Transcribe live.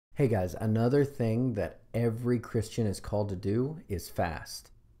Hey guys, another thing that every Christian is called to do is fast.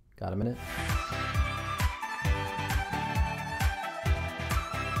 Got a minute?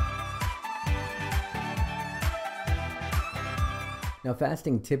 Now,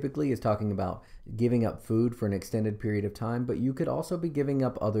 fasting typically is talking about giving up food for an extended period of time, but you could also be giving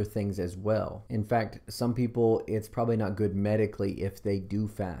up other things as well. In fact, some people, it's probably not good medically if they do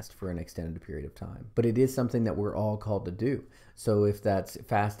fast for an extended period of time, but it is something that we're all called to do. So if that's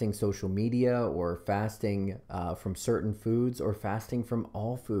fasting social media or fasting from certain foods or fasting from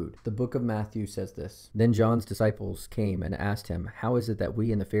all food, the book of Matthew says this. Then John's disciples came and asked him, "How is it that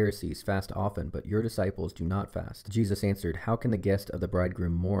we and the Pharisees fast often, but your disciples do not fast?" Jesus answered, "How can the guest of the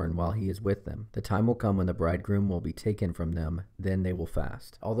bridegroom mourn while he is with them? The time will come when the bridegroom will be taken from them, then they will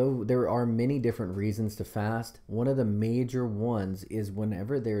fast." Although there are many different reasons to fast, one of the major ones is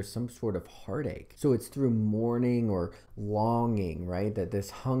whenever there's some sort of heartache. So it's through mourning or longing, right? That this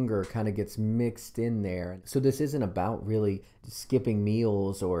hunger kind of gets mixed in there. So this isn't about really skipping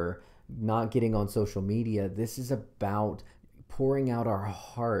meals or not getting on social media. This is about pouring out our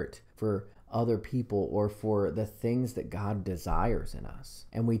heart for other people or for the things that God desires in us.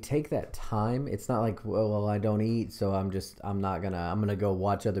 And we take that time. It's not like, well, I don't eat, so I'm gonna go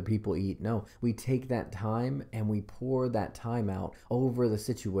watch other people eat. No, we take that time and we pour that time out over the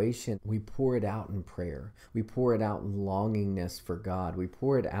situation. We pour it out in prayer. We pour it out in longingness for God. We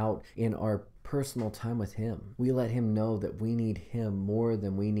pour it out in our personal time with Him. We let Him know that we need Him more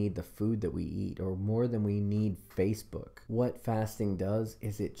than we need the food that we eat or more than we need Facebook. What fasting does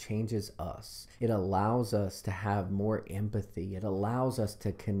is it changes us. It allows us to have more empathy. It allows us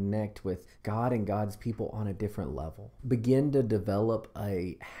to connect with God and God's people on a different level. Begin to develop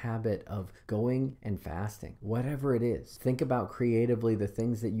a habit of going and fasting, whatever it is. Think about creatively the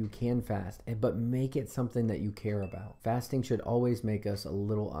things that you can fast, but make it something that you care about. Fasting should always make us a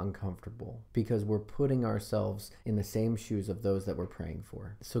little uncomfortable because we're putting ourselves in the same shoes of those that we're praying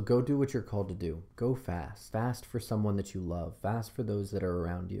for. So go do what you're called to do. Go fast. Fast for someone that you love. Fast for those that are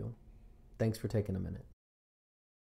around you. Thanks for taking a minute.